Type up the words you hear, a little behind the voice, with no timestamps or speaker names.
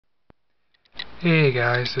Hey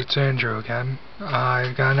guys, it's Andrew again.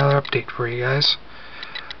 I've got another update for you guys.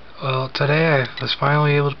 Well, today I was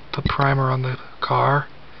finally able to put primer on the car,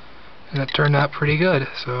 and it turned out pretty good,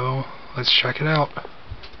 so let's check it out.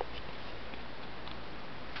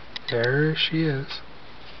 There she is.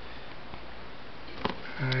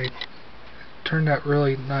 It turned out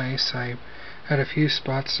really nice. I had a few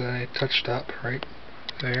spots that I touched up right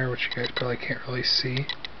there, which you guys probably can't really see.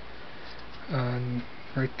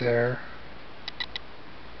 Right there.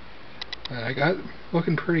 I got it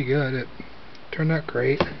looking pretty good. It turned out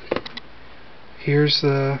great. Here's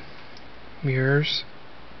the mirrors.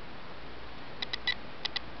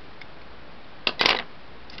 The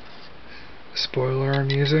spoiler I'm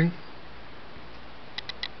using.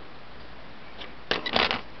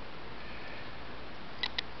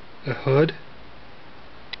 The hood.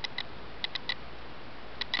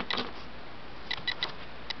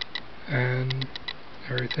 And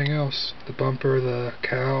everything else. The bumper, the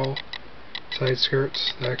cowl, side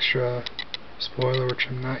skirts, the extra spoiler, which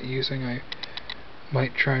I'm not using. I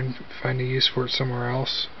might try and find a use for it somewhere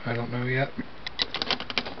else. I don't know yet.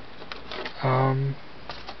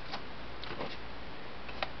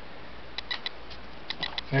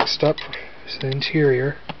 Next up is the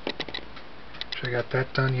interior, which I got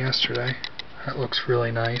that done yesterday. That looks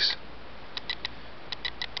really nice.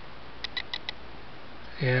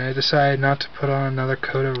 Yeah, I decided not to put on another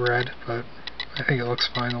coat of red, but I think it looks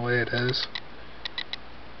fine the way it is.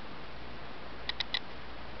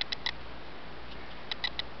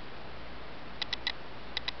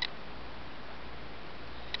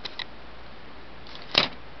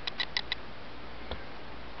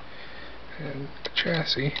 And the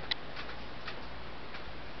chassis.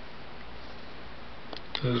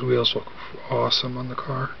 Those wheels look awesome on the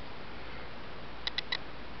car.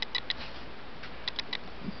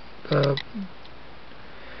 The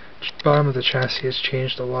bottom of the chassis has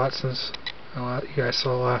changed a lot since you guys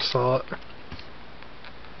last saw it.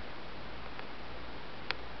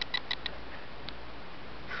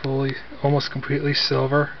 Fully, almost completely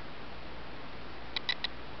silver.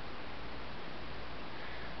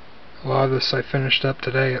 A lot of this I finished up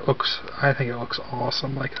today. I think it looks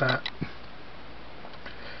awesome like that.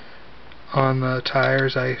 On the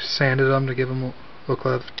tires, I sanded them to give them look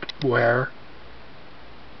like wear.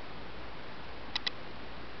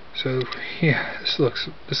 So yeah, this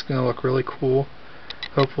is gonna look really cool.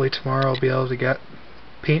 Hopefully tomorrow I'll be able to get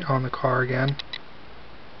paint on the car again.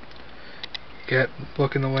 Get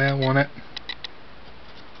looking the way I want it.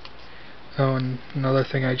 Oh, and another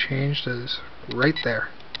thing I changed is right there.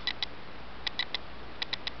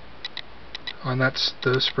 On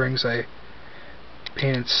those springs I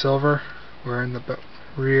painted silver, where in the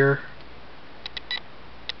rear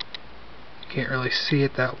you can't really see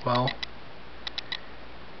it that well.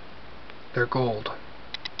 They're gold.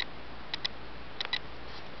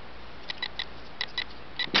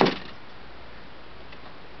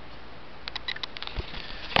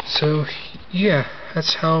 So yeah,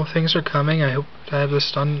 that's how things are coming. I hope to have this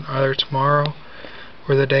done either tomorrow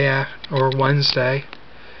or the day after, or Wednesday.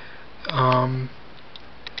 I'm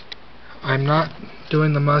not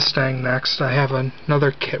doing the Mustang next. I have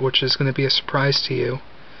another kit which is going to be a surprise to you.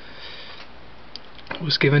 It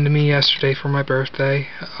was given to me yesterday for my birthday.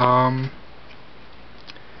 I'm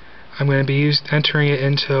going to be entering it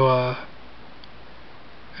into I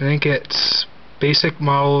think it's Basic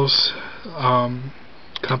Models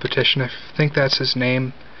competition. I think that's his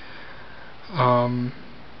name. I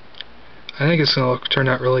think it's going to turn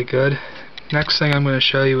out really good. Next thing I'm going to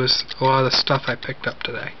show you is a lot of the stuff I picked up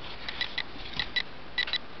today.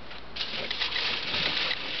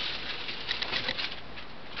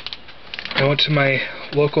 I went to my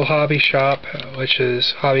local hobby shop, which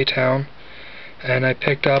is Hobbytown, and I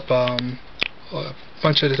picked up a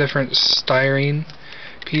bunch of different styrene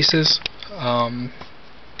pieces.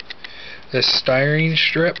 This styrene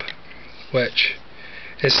strip, which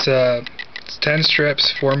is 10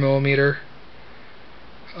 strips, 4mm.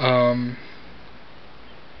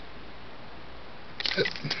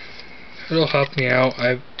 It'll help me out.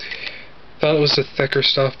 I thought it was the thicker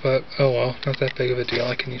stuff, but oh well, not that big of a deal.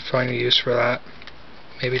 I can find a use for that.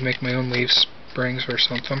 Maybe make my own leaf springs or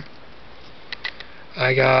something.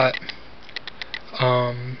 I got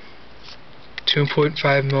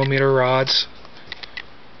 2.5mm rods.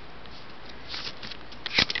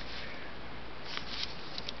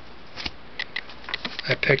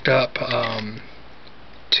 I picked up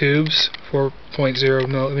tubes,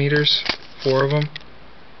 4.0mm, 4 of them.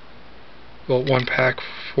 Well, one pack,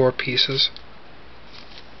 4 pieces.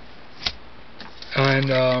 And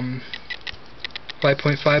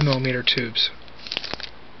 5.5mm tubes.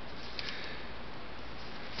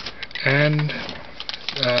 and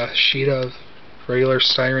a sheet of regular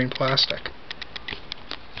styrene plastic.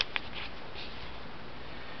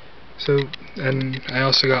 So, and I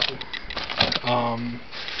also got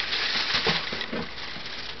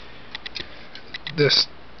this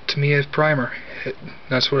Tamiya primer.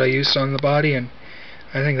 That's what I used on the body, and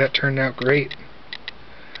I think that turned out great.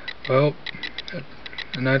 Well,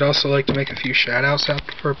 and I'd also like to make a few shout outs out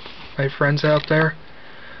for my friends out there.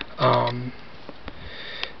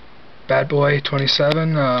 Bad Boy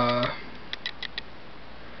 27,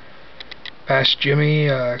 Bash Jimmy,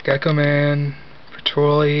 Gecko Man,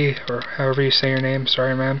 Patroli, or however you say your name,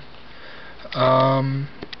 sorry man.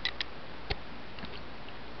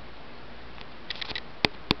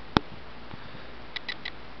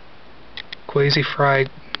 Quasi Fried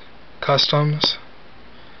Customs.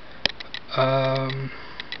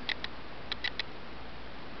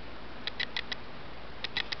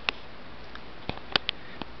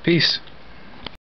 Peace.